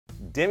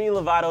Demi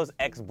Lovato's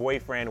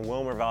ex-boyfriend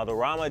Wilmer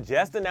Valderrama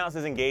just announced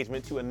his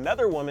engagement to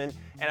another woman,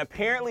 and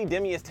apparently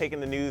Demi is taking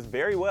the news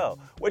very well,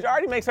 which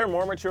already makes her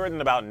more mature than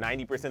about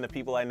 90% of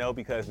people I know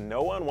because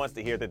no one wants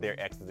to hear that their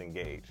ex is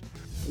engaged.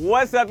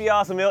 What's up,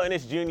 y'all? It's Emile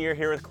Ennis Jr.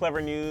 here with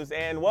Clevver News,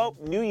 and well,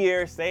 new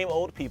year, same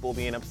old people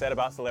being upset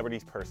about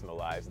celebrities' personal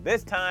lives.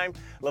 This time,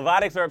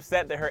 Lovatics are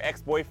upset that her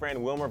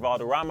ex-boyfriend Wilmer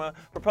Valderrama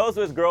proposed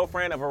to his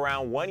girlfriend of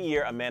around 1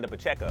 year, Amanda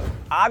Pacheco.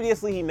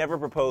 Obviously, he never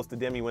proposed to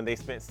Demi when they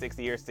spent 6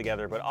 years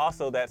together, but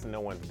also that's no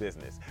one's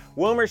business.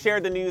 Wilmer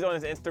shared the news on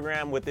his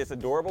Instagram with this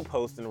adorable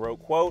post and wrote,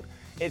 quote,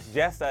 "It's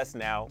just us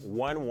now,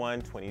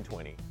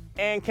 1/1/2020.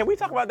 And can we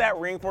talk about that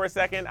ring for a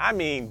second? I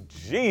mean,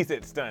 geez,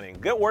 it's stunning.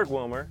 Good work,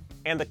 Wilmer.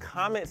 And the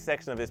comment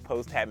section of his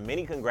post had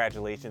many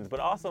congratulations, but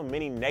also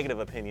many negative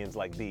opinions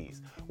like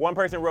these. One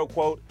person wrote,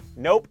 quote,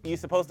 "Nope, you're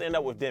supposed to end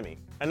up with Demi."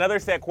 Another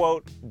said,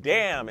 quote,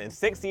 "Damn, in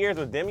 6 years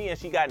with Demi and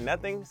she got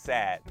nothing?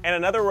 Sad." And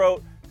another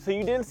wrote, "So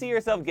you didn't see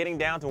yourself getting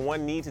down to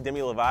one knee to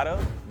Demi Lovato?"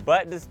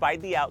 But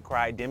despite the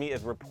outcry, Demi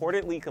is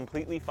reportedly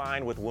completely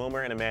fine with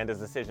Wilmer and Amanda's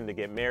decision to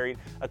get married.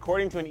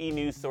 According to an E!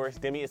 News source,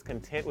 Demi is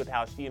content with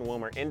how she and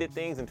Wilmer ended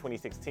things in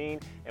 2016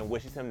 and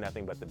wishes him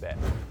nothing but the best.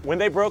 When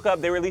they broke up,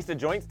 they released a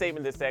joint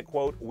statement that said,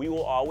 quote, "We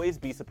will always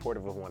be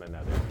supportive of one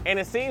another." And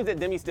it seems that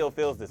Demi still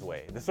feels this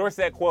way. The source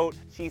said, quote,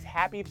 "She's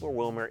happy for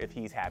Wilmer if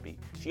he's happy.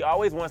 She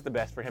always wants the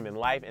best for him in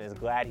life and is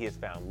glad he has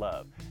found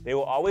love. They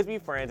will always be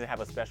friends and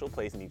have a special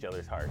place in each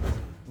other's hearts."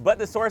 But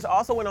the source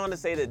also went on to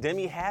say that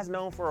Demi has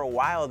known for a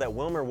while that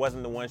Wilmer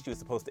wasn't the one she was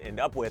supposed to end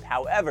up with.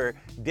 However,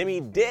 Demi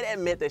did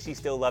admit that she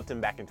still loved him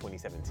back in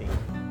 2017.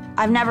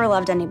 "I've never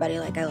loved anybody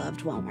like I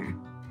loved Wilmer.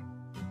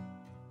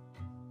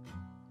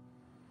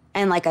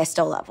 And like I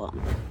still love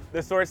Wilmer."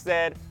 The source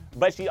said,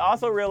 but she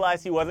also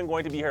realized he wasn't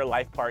going to be her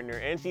life partner,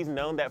 and she's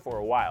known that for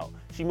a while.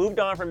 She moved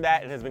on from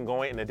that and has been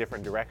going in a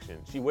different direction.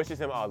 She wishes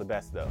him all the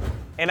best though.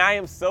 And I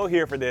am so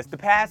here for this. The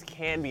past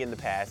can be in the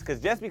past, because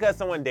just because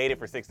someone dated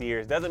for 6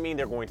 years doesn't mean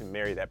they're going to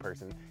marry that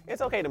person.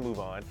 It's okay to move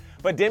on.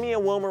 But Demi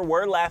and Wilmer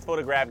were last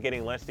photographed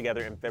getting lunch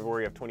together in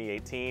February of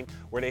 2018,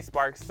 where they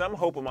sparked some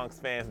hope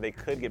amongst fans they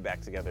could get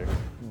back together.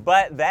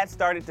 But that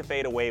started to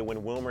fade away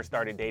when Wilmer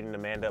started dating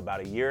Amanda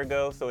about a year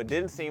ago, so it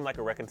didn't seem like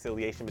a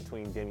reconciliation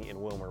between Demi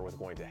and Wilmer was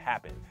going to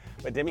happen.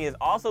 But Demi has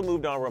also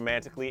moved on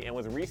romantically and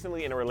was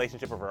recently in a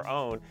relationship of her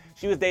own.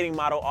 She was dating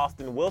model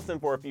Austin Wilson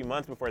for a few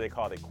months before they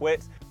called it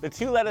quits. The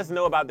two let us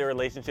know about their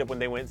relationship when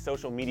they went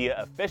social media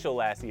official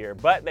last year,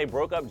 but they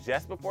broke up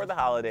just before the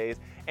holidays,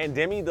 and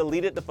Demi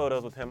deleted the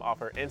photos with him off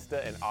her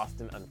Insta and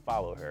Austin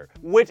unfollowed her,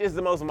 which is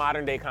the most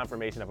modern day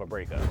confirmation of a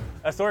breakup.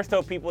 A source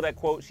told People that,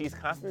 quote, "She's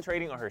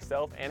concentrating on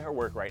herself and her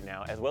work right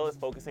now, as well as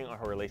focusing on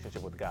her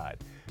relationship with God.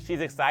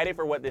 She's excited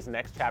for what this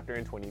next chapter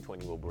in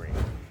 2020 will bring."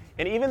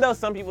 And even though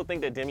some people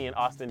think that Demi and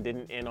Austin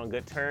didn't end on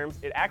good terms,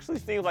 it actually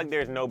seems like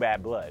there's no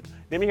bad blood.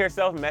 Demi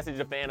herself messaged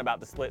a fan about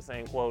the split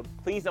saying, quote,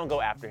 "Please don't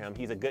go after him,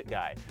 he's a good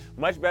guy.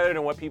 Much better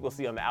than what people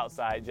see on the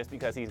outside just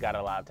because he's got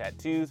a lot of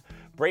tattoos.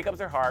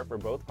 Breakups are hard for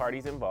both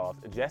parties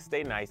involved. Just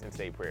stay nice and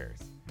say prayers."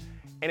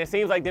 And it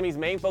seems like Demi's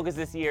main focus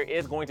this year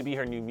is going to be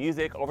her new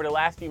music. Over the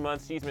last few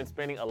months, she's been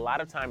spending a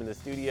lot of time in the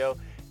studio,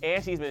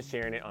 and she's been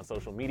sharing it on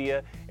social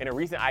media. In a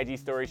recent IG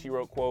story, she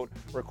wrote, quote,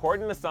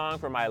 "Recording the song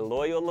for my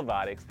loyal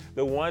Lovatics,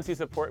 the ones who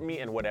support me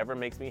and whatever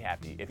makes me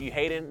happy. If you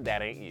hatin',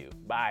 that ain't you.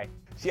 Bye."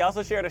 She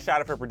also shared a shot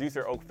of her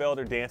producer Oak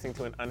Felder dancing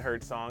to an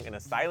unheard song in a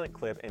silent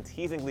clip and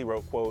teasingly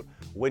wrote, quote,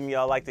 "Wouldn't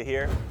y'all like to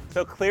hear?"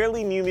 So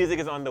clearly new music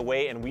is on the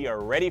way and we are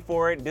ready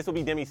for it. This will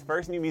be Demi's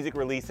first new music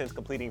release since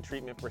completing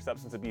treatment for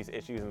substance abuse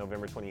issues in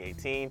November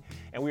 2018.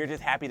 And we are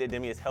just happy that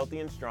Demi is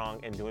healthy and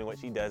strong and doing what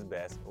she does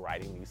best,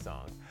 writing new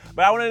songs.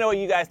 But I want to know what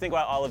you guys think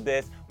about all of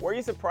this. Were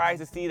you surprised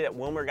to see that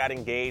Wilmer got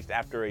engaged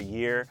after a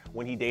year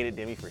when he dated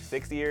Demi for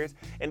 6 years?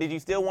 And did you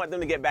still want them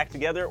to get back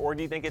together, or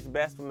do you think it's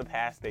best when the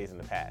past stays in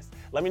the past?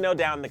 Let me know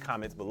down in the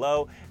comments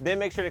below. Then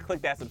make sure to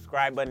click that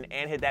subscribe button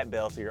and hit that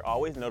bell so you're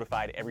always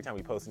notified every time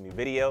we post a new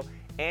video.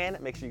 And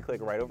make sure you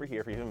click right over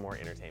here for even more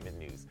entertainment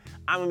news.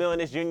 I'm Emile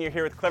Ennis Jr.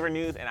 here with Clevver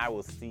News, and I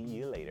will see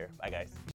you later. Bye, guys.